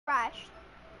crashed.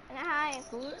 And hi.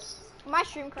 My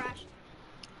stream crashed.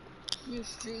 Your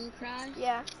stream crashed?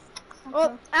 Yeah. Okay.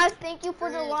 Well, as thank you for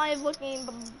the live looking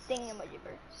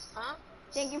thingamajibber. Huh?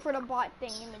 Thank you for the bot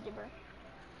thingamajibber.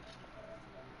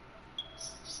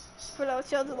 For those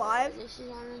shows live. This is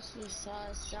honestly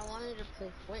sus. I wanted to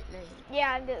play Fortnite.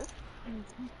 Yeah, it is.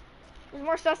 It's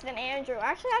more sus than Andrew.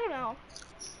 Actually, I don't know.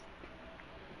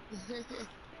 I don't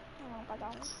know about that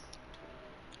one.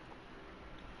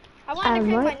 I wanted to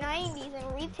create my 90s and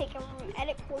retake and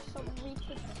edit course some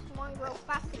retake some one grow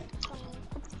faster.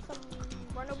 Some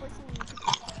run over some.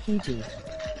 PG.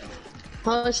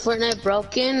 How is Fortnite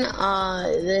broken?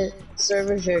 The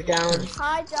servers are down.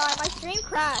 Hi, John. My stream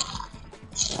crashed.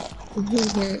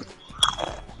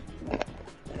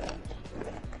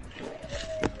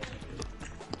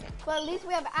 But at least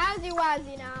we have Azzy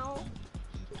Wazzy now.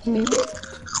 The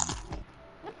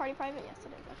party private? Yes,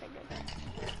 it is. Okay,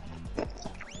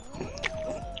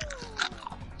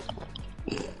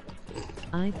 good.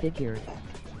 I figured.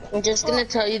 I'm just gonna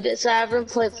tell you this, I haven't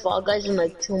played Fall Guys in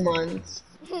like 2 months.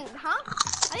 Huh?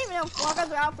 I didn't even know Fall Guys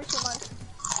were out for 2 months.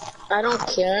 I don't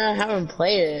care, I haven't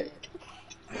played it.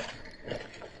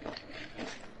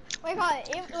 Wait, call it.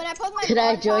 When I post my Could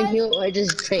I join you or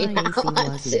just trade out?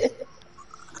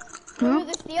 Who,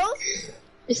 the Steels?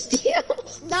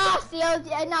 Steels? Nah, Steels.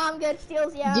 Yeah, nah, I'm good.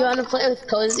 Steels, yeah. Do you wanna play with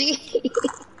Cozy?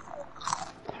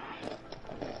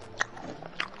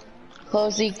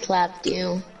 Cozy clapped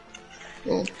you.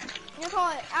 Oh. You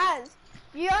call it as.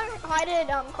 You ever invited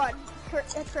called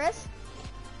Chris?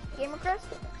 Gamer Chris?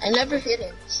 I never hit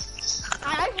him.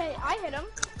 I hit him.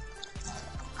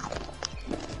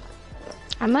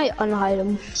 I might unhide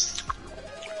him.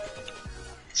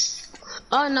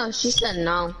 Oh no, she said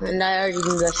no, and I already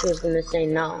knew that she was gonna say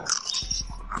no.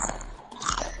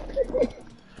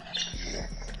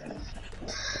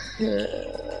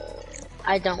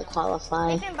 I don't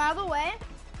qualify. Nathan, by the way,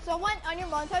 someone on your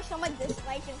montage, someone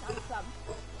disliked and unsub.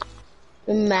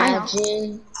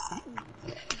 Imagine.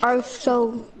 Are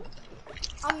so.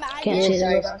 Imagine. Can't see the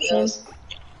reaction.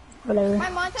 Whatever. My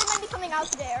montage might be coming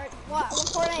out today, or what? When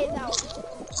Fortnite is out.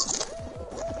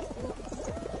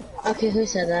 Okay, who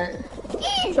said that?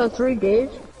 So 3 days.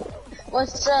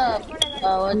 What's up?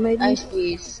 Oh, Maybe. Ice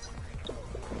Beast.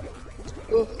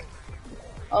 Ooh.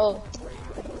 Oh.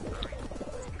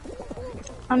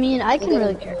 I mean, I can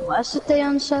really care less if they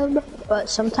unsub, but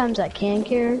sometimes I can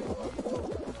care.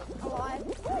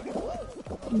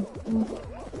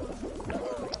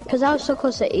 Because I was so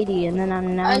close to 80, and then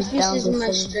I'm now Ice Beast down is to in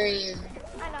my 7. I stream.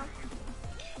 know.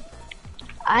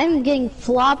 I'm getting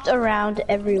flopped around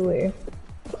everywhere.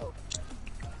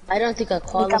 I don't think I I'm a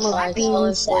qualify.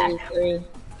 bean sack. 43.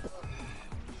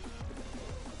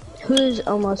 Who's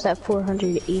almost at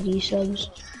 480 subs?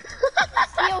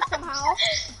 Steal somehow.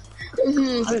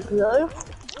 Mhm. Really?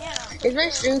 Yeah. Is my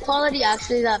stream quality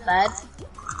actually that bad?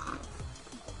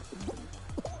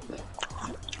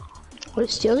 What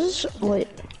steals? Wait.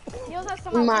 Steals has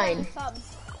somehow Mine.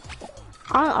 subs.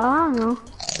 I don't know.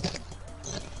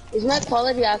 Is my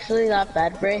quality actually that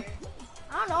bad, Bray?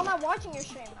 I don't know. I'm not watching your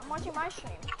stream. I'm watching my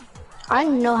stream. I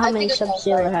don't know how I many think it's subs all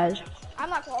Steeler right. has. I'm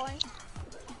not calling.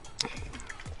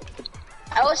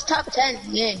 I was top 10,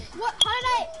 yeah. What? How did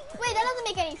I? Wait, that doesn't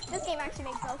make any. This game actually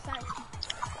makes no sense.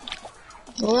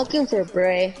 I'm looking for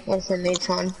Bray with the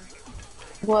Nathan.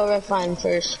 Whoever I find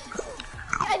first.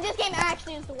 Yeah, this game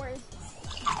actually is the worst.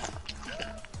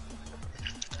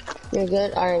 You're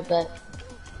good? Alright, bet.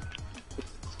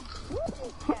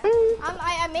 Yeah.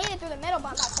 I made it through the middle,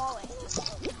 but I'm not calling.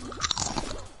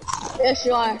 Yes,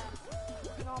 you are.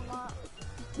 No, I'm not.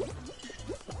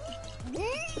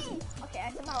 Okay,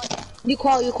 I somehow. You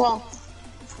call.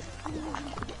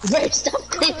 Bray, stop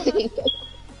creeping.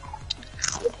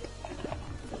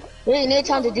 Hey,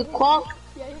 Nathan, did you call?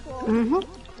 Yeah, you call.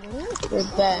 You're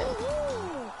bad.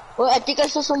 Well, I think I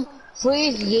saw some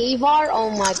freeze Yavar. Oh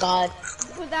my god.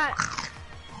 Who's that?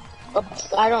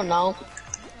 I don't know.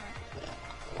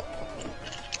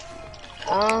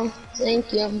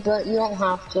 Thank you, but you don't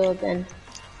have to again.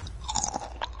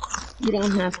 You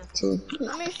don't have to. I'm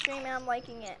gonna stream and I'm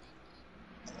liking it.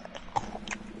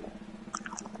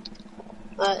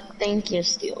 Thank you,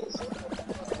 Steels.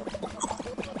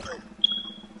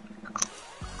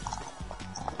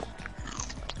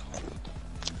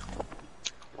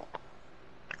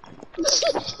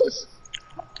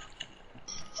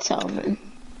 Telvin.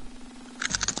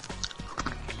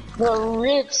 The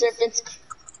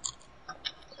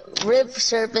Rip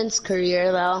Serpent's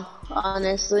career though,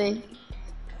 honestly.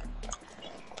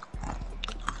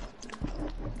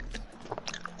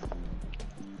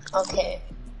 Okay.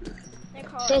 They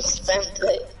call it. Just spent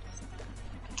it.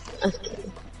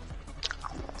 Okay.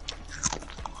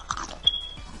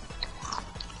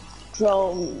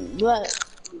 Bro, but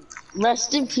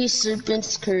rest in peace,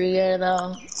 Serpent's career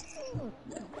though.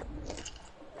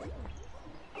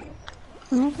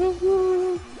 If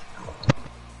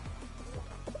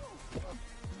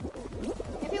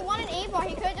he wanted an A-bar,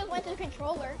 he could have just went to the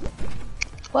controller.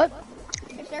 What?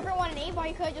 If Serpent wanted an A-bar,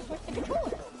 he could have just switched the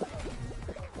controller.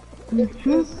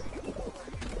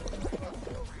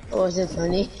 Oh, was it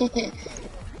funny?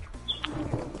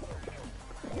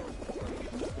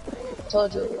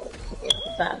 Told you,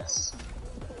 fast.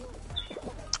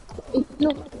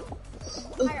 No.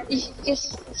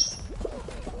 Yes.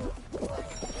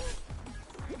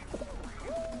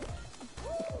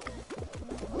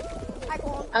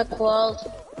 I called.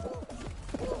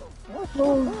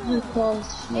 Oh, I called.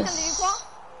 Nathan, did you call?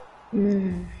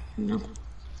 No.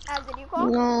 Did you call?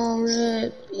 No,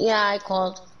 yeah, I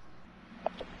called.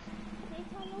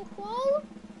 Nathan, no call?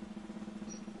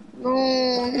 No,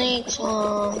 Nathan.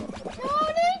 No,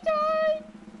 Nathan!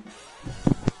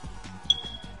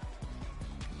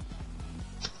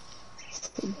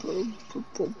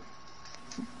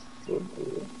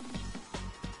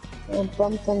 Bum,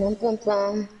 bum, bum, bum,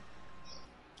 bum.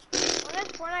 When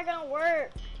is Fortnite gonna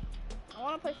work? I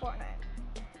wanna play Fortnite.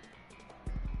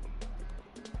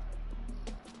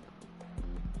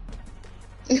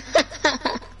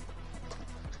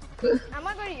 I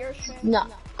might go to your stream. No,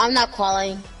 I'm not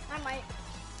calling. I might.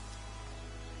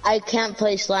 I can't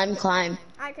play Slime Climb.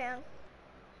 I can.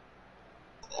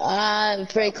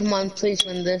 Bray, come on, please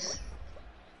win this.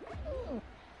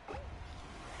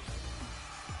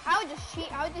 I would just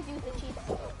cheat. I would just use the cheat.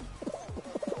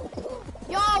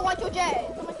 Yo, watch your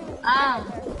jet.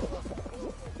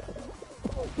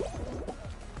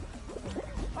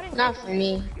 Not for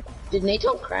me. Did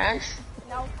Nathan crash?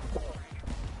 No.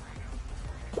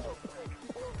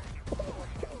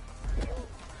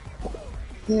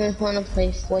 I want to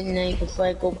play Fortnite before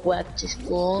I go back to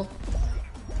school.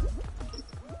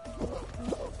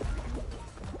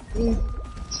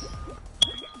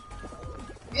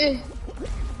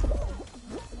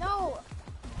 No.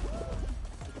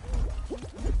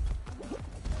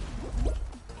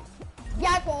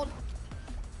 Yeah, I called.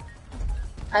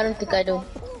 I don't think I do.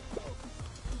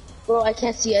 Bro, I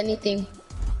can't see anything.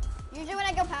 Usually when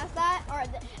I go past that, or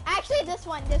actually this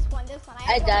one.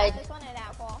 I died. This one and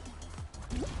that fall.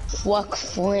 Fuck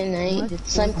Fortnite.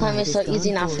 Slime Climb is so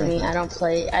easy now for me. I don't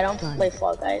play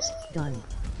Fall Guys. Done.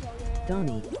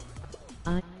 Donnie.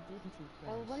 I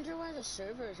wonder why the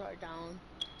servers are down.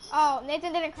 Oh,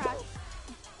 Nathan didn't crash.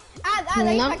 Are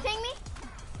you expecting me?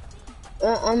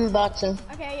 I'm about to.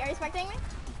 Okay, are you expecting me?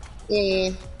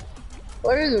 Yeah.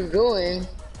 What are you doing?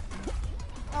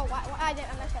 Oh, why I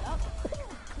messed it up.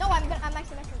 No, I'm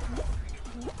actually messing it up.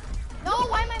 No,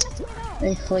 why am I messing it up?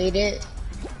 I played it.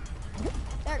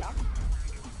 There we go.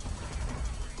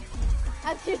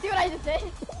 You see what I just did?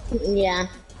 Yeah.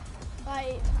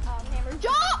 Like, hammer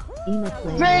jump! Ema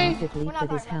playing actively,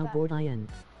 that is how bored I am.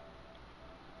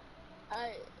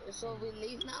 So we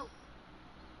leave now?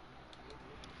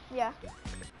 Yeah.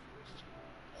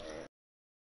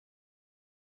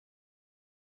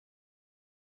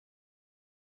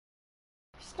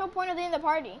 There's no point of the end of the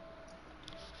party.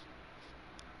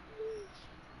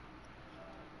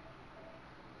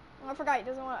 Oh, I forgot he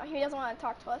doesn't want to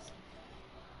talk to us.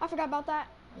 I forgot about that.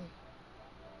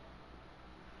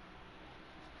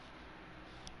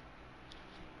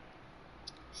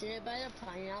 Should I buy a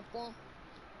pineapple?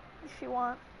 If you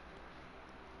want.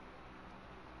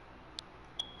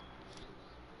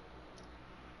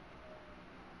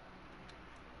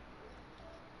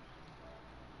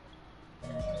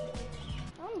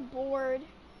 I'm bored.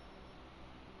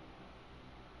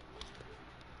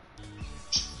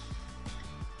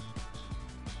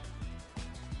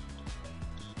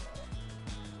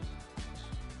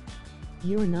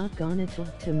 You're not gonna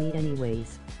talk to me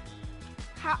anyways.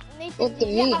 How, Nathan, What do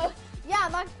you mean? Yeah,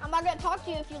 I'm not gonna talk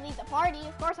to you if you leave the party.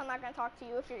 Of course, I'm not gonna talk to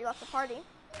you if you left the party.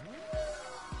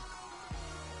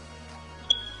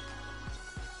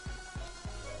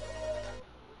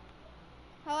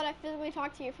 How would I physically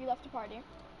talk to you if you left the party?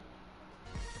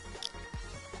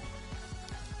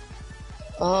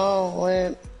 Oh,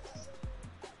 wait.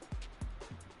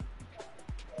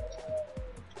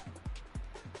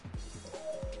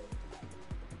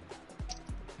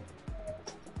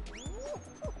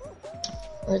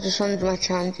 I just wanted my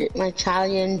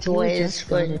challenge was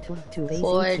good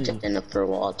for Jennifer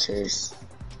Walters.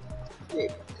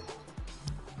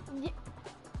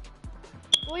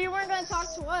 Well, you weren't gonna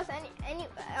talk to us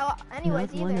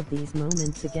anyways Not one either. of these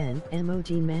moments again.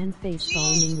 Emoji man face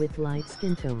palming with light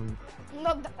skin tone.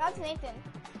 No, that's Nathan.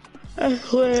 I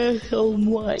swear so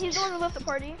much. He's the one who left the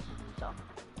party. So.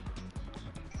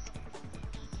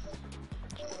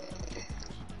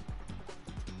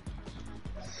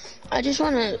 I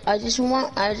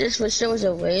just wish there was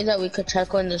a way that we could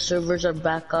check when the servers are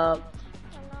back up.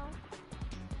 I know.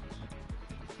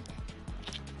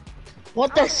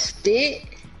 What the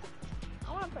stick?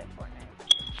 I wanna play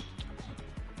Fortnite.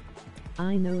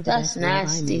 I know That's what I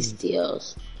nasty mean.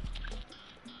 steals.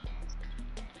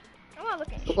 I'm not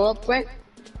looking. Go up, Rick.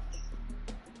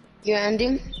 You're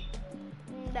ending?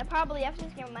 That probably after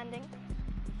this game I'm ending.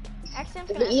 Actually, I'm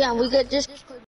just But gonna yeah, we could just